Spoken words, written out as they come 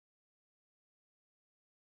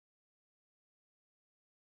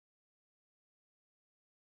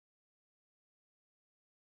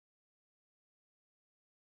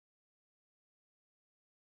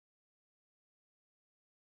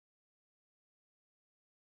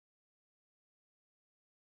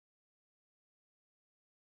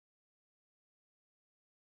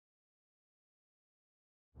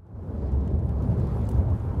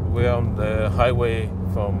We are on the highway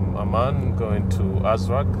from Amman going to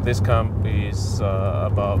Azraq. This camp is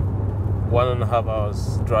about 1.5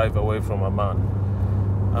 hours drive away from Amman.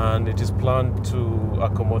 And it is planned to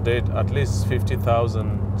accommodate at least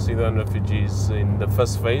 50,000 Syrian refugees in the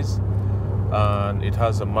first phase. And it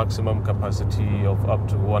has a maximum capacity of up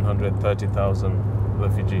to 130,000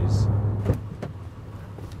 refugees.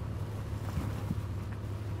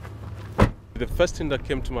 The first thing that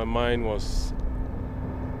came to my mind was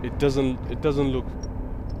it doesn't look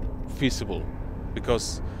feasible,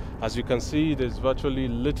 because as you can see, there's virtually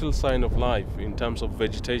little sign of life in terms of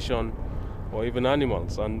vegetation or even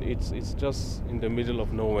animals, and it's just in the middle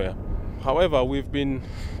of nowhere. However, we've been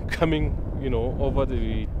coming, over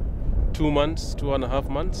the 2.5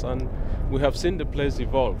 months, and we have seen the place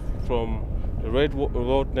evolve from the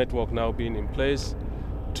road network now being in place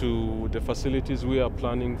to the facilities we are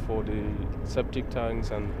planning for the septic tanks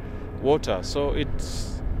and water. So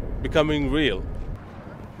it's becoming real.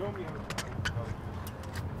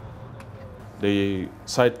 The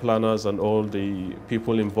site planners and all the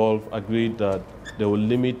people involved agreed that they will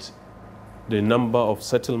limit the number of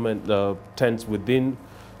settlement tents within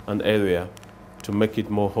an area to make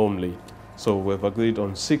it more homely. So we've agreed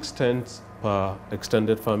on 6 tents per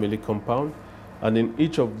extended family compound, and in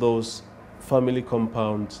each of those family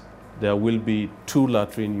compounds there will be 2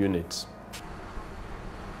 latrine units.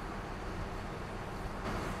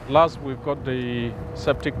 Last, we've got the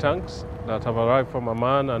septic tanks that have arrived from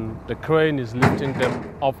Amman, and the crane is lifting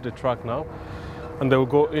them off the truck now, and they will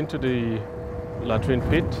go into the latrine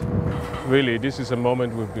pit. Really, this is a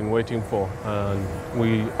moment we've been waiting for, and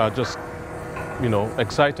we are just,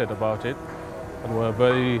 excited about it, and we're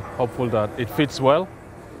very hopeful that it fits well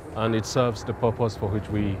and it serves the purpose for which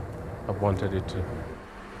we have wanted it to.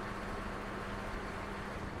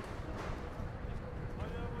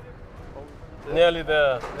 Nearly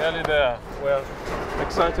there, nearly there. We're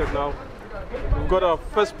excited now. We've got our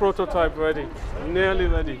first prototype ready, nearly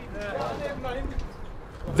ready.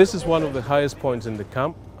 This is one of the highest points in the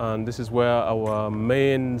camp, and this is where our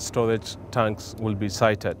main storage tanks will be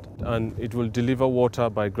sited. And it will deliver water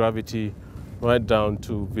by gravity right down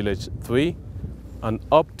to village 3 and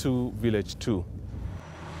up to village 2.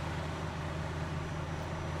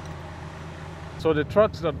 So the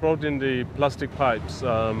trucks that brought in the plastic pipes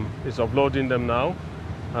is offloading them now,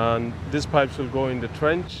 and these pipes will go in the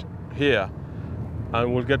trench here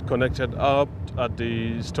and will get connected up at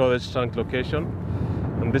the storage tank location.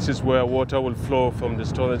 And this is where water will flow from the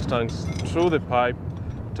storage tanks through the pipe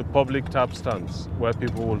to public tap stands, where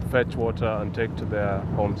people will fetch water and take to their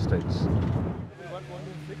homestays.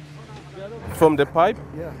 From the pipe,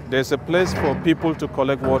 there's a place for people to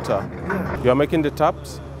collect water. You are making the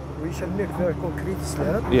taps? We shall make the concrete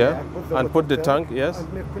slab. Yeah, and put the tank, yes.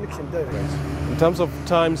 And make connection there. In terms of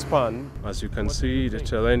time span, as you can see, the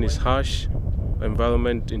terrain is harsh.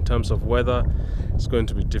 Environment in terms of weather is going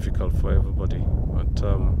to be difficult for everybody. But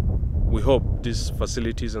we hope these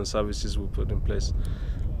facilities and services we put in place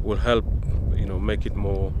will help, make it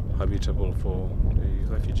more habitable for the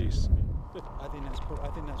refugees. I think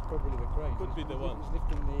that's probably the crane. Could be the one.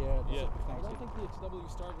 Lifting the yeah. I don't think the HW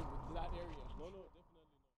started with that area. No.